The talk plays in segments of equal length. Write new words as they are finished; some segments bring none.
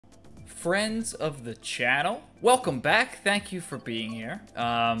friends of the channel, welcome back. Thank you for being here.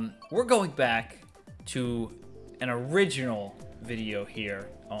 We're going back to an original video here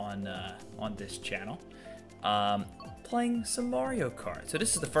on this channel, playing some Mario Kart. So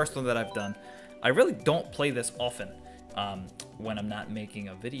this is the first one that I've done. I really don't play this often when I'm not making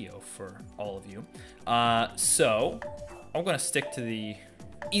a video for all of you. So I'm gonna stick to the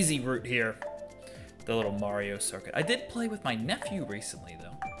easy route here, the little Mario circuit. I did play with my nephew recently though.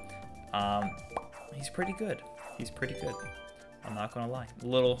 He's pretty good. He's pretty good. I'm not gonna lie.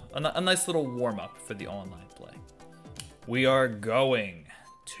 A nice little warm-up for the online play. We are going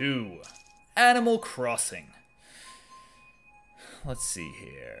to Animal Crossing. Let's see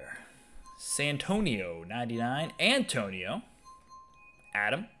here. Santonio 99, Antonio,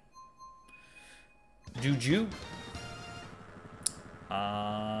 Adam, Juju.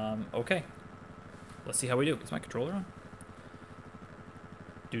 Okay. Let's see how we do. Is my controller on?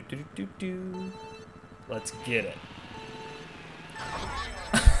 Do. Let's get it.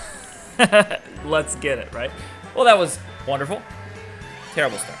 Let's get it, right? Well, that was wonderful.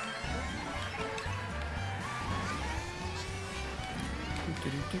 Terrible start.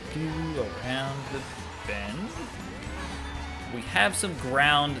 Around the bend. We have some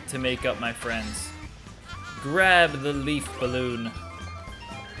ground to make up, my friends. Grab the leaf balloon.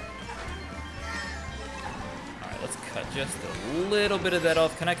 Alright, let's cut just a little bit of that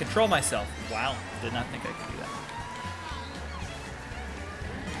off. Can I control myself? Wow, did not think I could do that.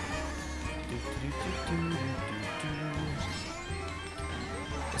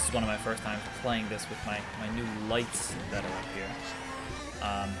 This is one of my first times playing this with my new lights that are up here.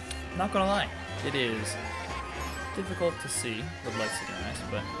 Not gonna lie, it is difficult to see with lights in your eyes,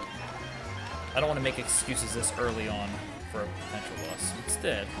 but I don't want to make excuses this early on for a potential loss.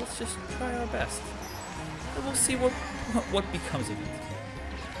 Instead, let's just try our best, and we'll see what becomes of it.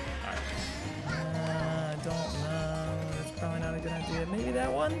 Alright. I don't know. That's probably not a good idea. Maybe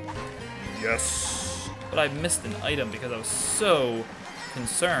that one? Yes! But I missed an item because I was so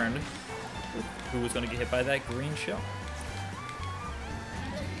concerned with who was going to get hit by that green shell.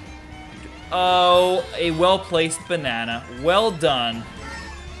 Oh, a well-placed banana. Well done,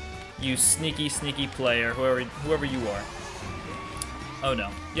 you sneaky, sneaky player, whoever you are. Oh no.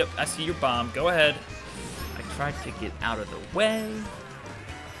 Yep, I see your bomb. Go ahead. I tried to get out of the way.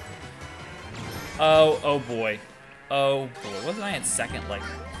 Oh boy. Oh boy. Wasn't I in second like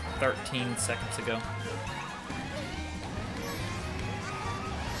 13 seconds ago?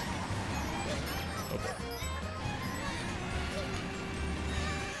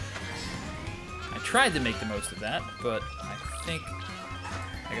 Tried to make the most of that, but I think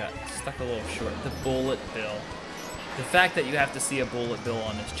I got stuck a little short. The bullet bill. The fact that you have to see a bullet bill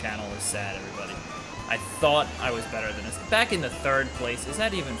on this channel is sad, everybody. I thought I was better than this. Back in the third place, is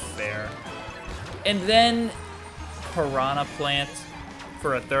that even fair? And then Piranha Plant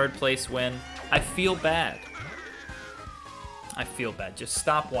for a third place win. I feel bad. I feel bad. Just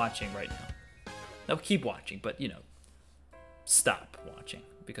stop watching right now. No, keep watching, but you know, stop watching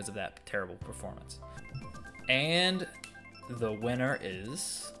because of that terrible performance. And the winner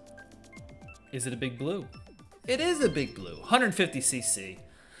is it a Big Blue? It is a Big Blue, 150cc.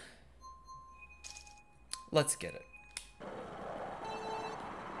 Let's get it.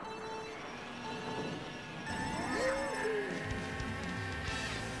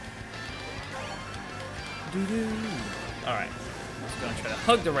 Doo-doo. All right, just gonna try to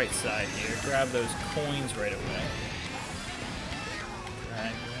hug the right side here, grab those coins right away.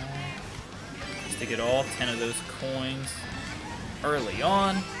 To get all 10 of those coins early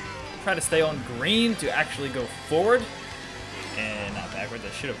on. Try to stay on green to actually go forward and not backwards.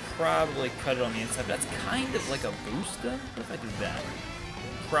 I should have probably cut it on the inside. That's kind of like a boost though. What if I do that?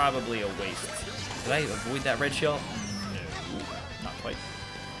 Probably a waste. Did I avoid that red shell? No, not quite.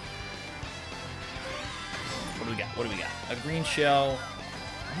 What do we got? What do we got? A green shell.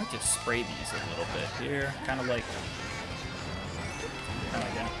 I might just spray these a little bit here. Kind of like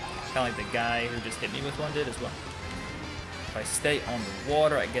that. Kind of like the guy who just hit me with one did as well. If I stay on the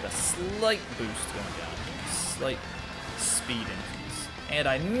water, I get a slight boost going down. A slight speed increase. And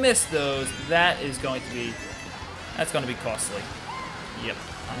I missed those. That's going to be costly. Yep.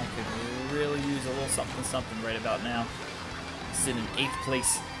 I could really use a little something right about now. Sitting in 8th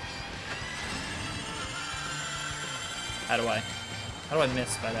place. How do I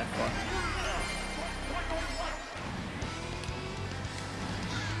miss by that far?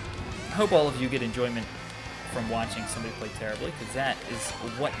 I hope all of you get enjoyment from watching somebody play terribly, because that is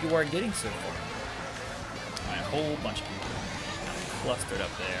what you are getting so far. A whole bunch of people clustered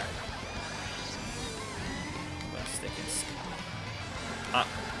up there. I'm gonna stick and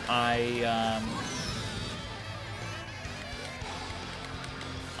I'm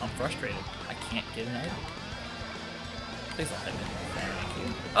frustrated. I can't get an item. Please don't hit me. Thank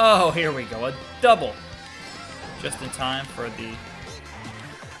you. Oh, here we go. A double. Just in time for the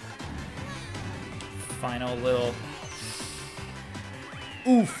final little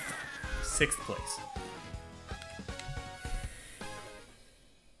oof. 6th place.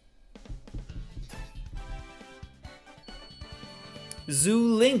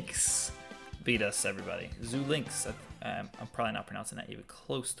 Zoo Lynx beat us, everybody. Zoo Lynx. I'm probably not pronouncing that even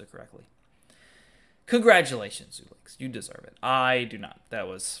close to correctly. Congratulations, Zoo Lynx. You deserve it. I do not. That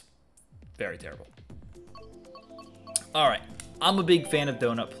was very terrible. All right. I'm a big fan of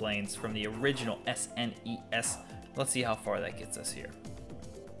Donut Plains from the original SNES. Let's see how far that gets us here.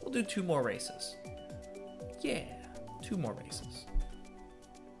 We'll do 2 more races. Yeah, 2 more races.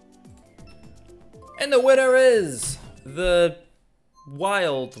 And the winner is the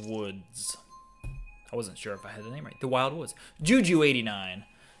Wildwoods. I wasn't sure if I had the name right. The Wildwoods. Juju89.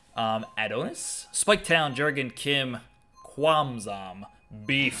 Adonis. Spiketown, Jurgen, Kim, Quamzam,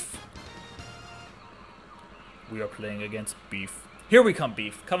 Beef. We are playing against Beef. Here we come,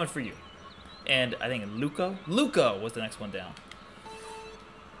 Beef. Coming for you. And I think Luco. Luco was the next one down.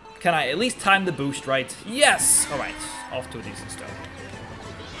 Can I at least time the boost right? Yes! Alright. Off to a decent start.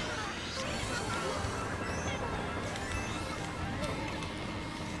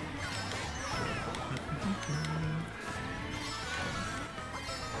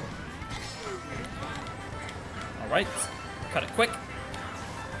 Alright. Cut it quick.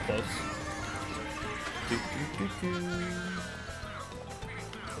 Close.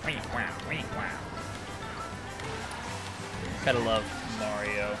 Gotta love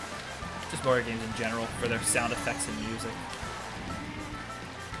Mario. Just Mario games in general for their sound effects and music.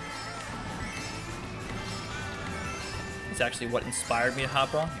 It's actually what inspired me to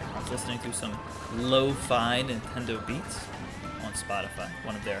hop on here. I was listening to some lo-fi Nintendo beats on Spotify,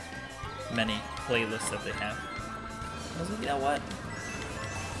 one of their many playlists that they have. I was like, you know what?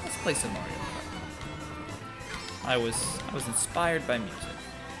 Let's play some Mario Kart. I was inspired by music.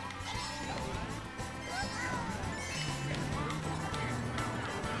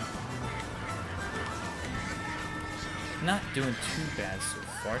 Not doing too bad so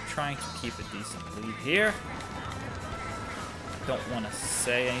far. Trying to keep a decent lead here. Don't want to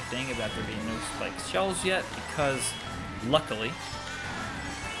say anything about there being no spiked shells yet because, luckily, I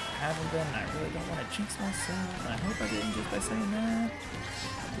haven't been. I really don't want to jinx myself. And I hope I didn't just by saying that.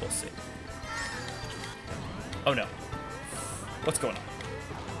 We'll see. Oh no. What's going on?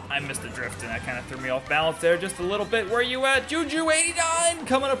 I missed the drift and that kind of threw me off balance there just a little bit. Where are you at? Juju89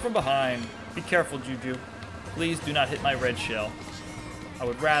 coming up from behind. Be careful, Juju. Please do not hit my red shell. I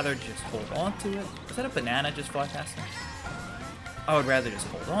would rather just hold on to it. Is that a banana just fly past me? I would rather just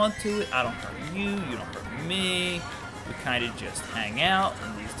hold on to it. I don't hurt you. You don't hurt me. We kind of just hang out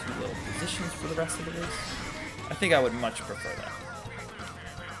in these 2 little positions for the rest of the race. I think I would much prefer that.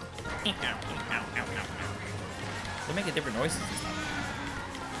 They make different noises this time.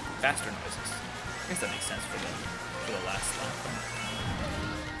 Faster noises. I guess that makes sense for the last lap.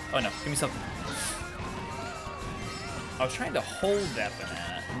 Oh no, give me something. I was trying to hold that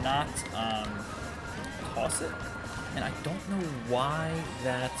banana, not toss it. And I don't know why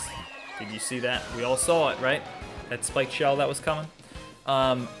that's... Did you see that? We all saw it, right? That spiked shell that was coming.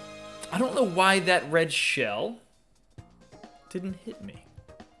 I don't know why that red shell didn't hit me.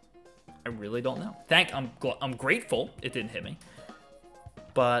 I really don't know. I'm grateful it didn't hit me.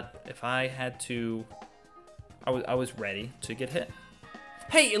 But if I had to... I was ready to get hit.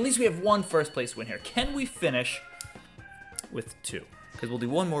 Hey, at least we have 1 first place win here. Can we finish with 2? Because we'll do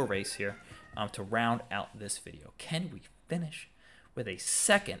 1 more race here to round out this video. Can we finish with a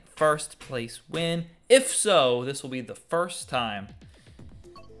 2nd first place win? If so, this will be the first time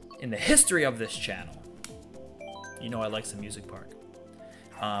in the history of this channel, you know I like some Music Park,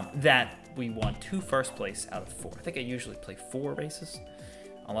 that we won 2 first place out of 4. I think I usually play 4 races.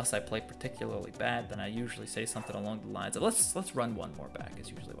 Unless I play particularly bad, then I usually say something along the lines of, let's run 1 more back, is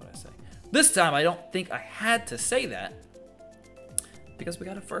usually what I say. This time, I don't think I had to say that, because we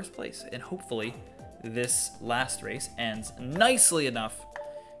got a first place, and hopefully this last race ends nicely enough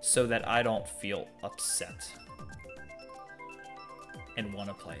so that I don't feel upset and want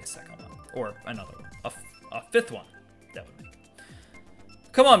to play a 2nd one, or another one, a 5th one, that would make.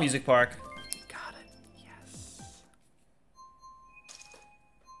 Come on, Music Park. Got it, yes.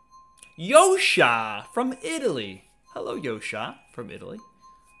 Yosha from Italy. Hello, Yosha from Italy.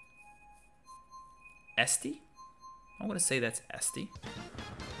 Esti? I'm going to say that's Esti.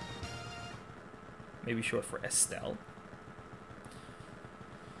 Maybe short for Estelle.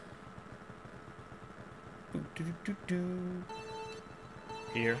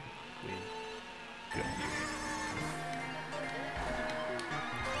 Here we go.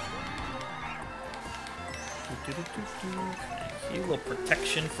 A little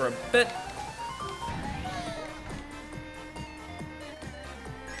protection for a bit.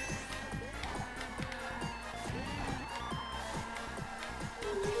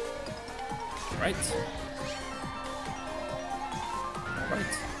 Right.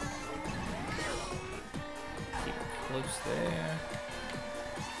 Right. Keep it close there.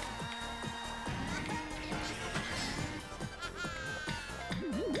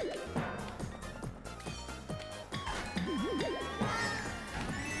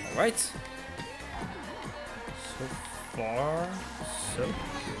 Alright. So far, so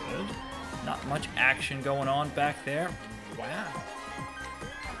good. Not much action going on back there. Wow.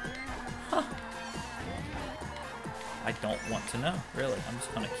 Huh. I don't want to know, really. I'm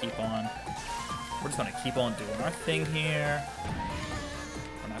just gonna keep on. We're just gonna keep on doing our thing here.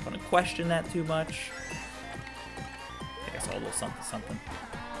 We're not gonna question that too much. I think I saw a little something, something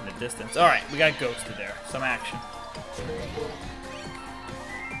in the distance. All right, we got ghosted there. Some action.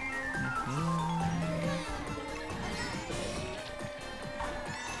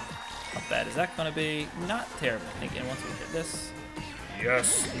 How bad is that gonna be? Not terrible. I think once we hit this.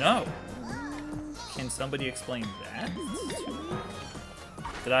 Yes. No. Can somebody explain that?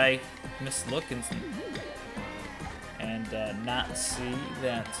 Did I mislook and not see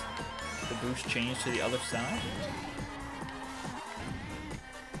that the boost changed to the other side?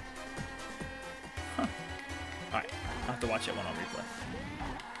 Huh. Alright, I'll have to watch that one on replay.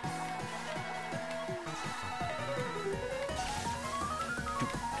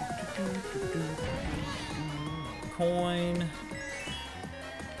 Coin.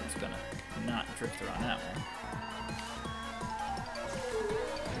 It's gonna not drift around that one.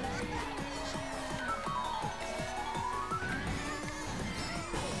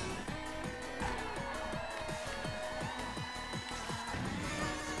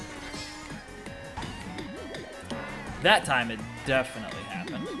 That time it definitely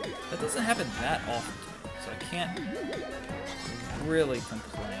happened. That doesn't happen that often, so I can't really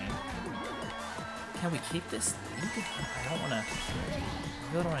complain. Can we keep this lead? I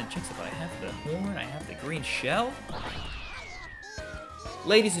really don't want to jinx it, but I have the horn, I have the green shell.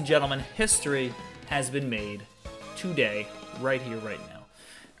 Ladies and gentlemen, history has been made today, right here, right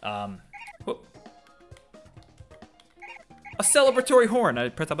now. A celebratory horn. I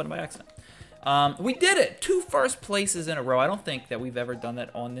pressed that button by accident. We did it! 2 first places in a row. I don't think that we've ever done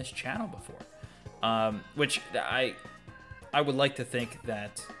that on this channel before. Which I would like to think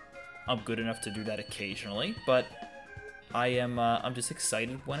that I'm good enough to do that occasionally, but I'm just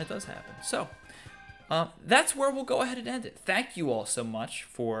excited when it does happen. So, that's where we'll go ahead and end it. Thank you all so much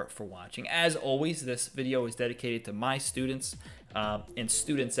for watching. As always, this video is dedicated to my students and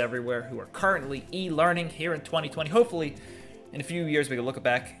students everywhere who are currently e-learning here in 2020. Hopefully, in a few years, we can look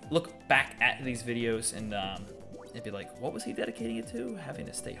back at these videos and be like, what was he dedicating it to? Having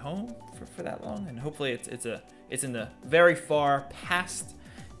to stay home for that long? And hopefully, it's in the very far past.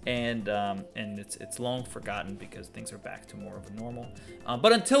 And it's long forgotten because things are back to more of a normal.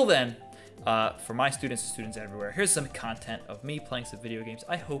 But until then, for my students and students everywhere, here's some content of me playing some video games.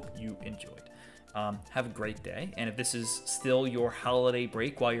 I hope you enjoyed. Have a great day. And if this is still your holiday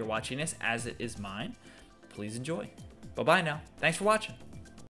break while you're watching this, as it is mine, please enjoy. Bye-bye now. Thanks for watching.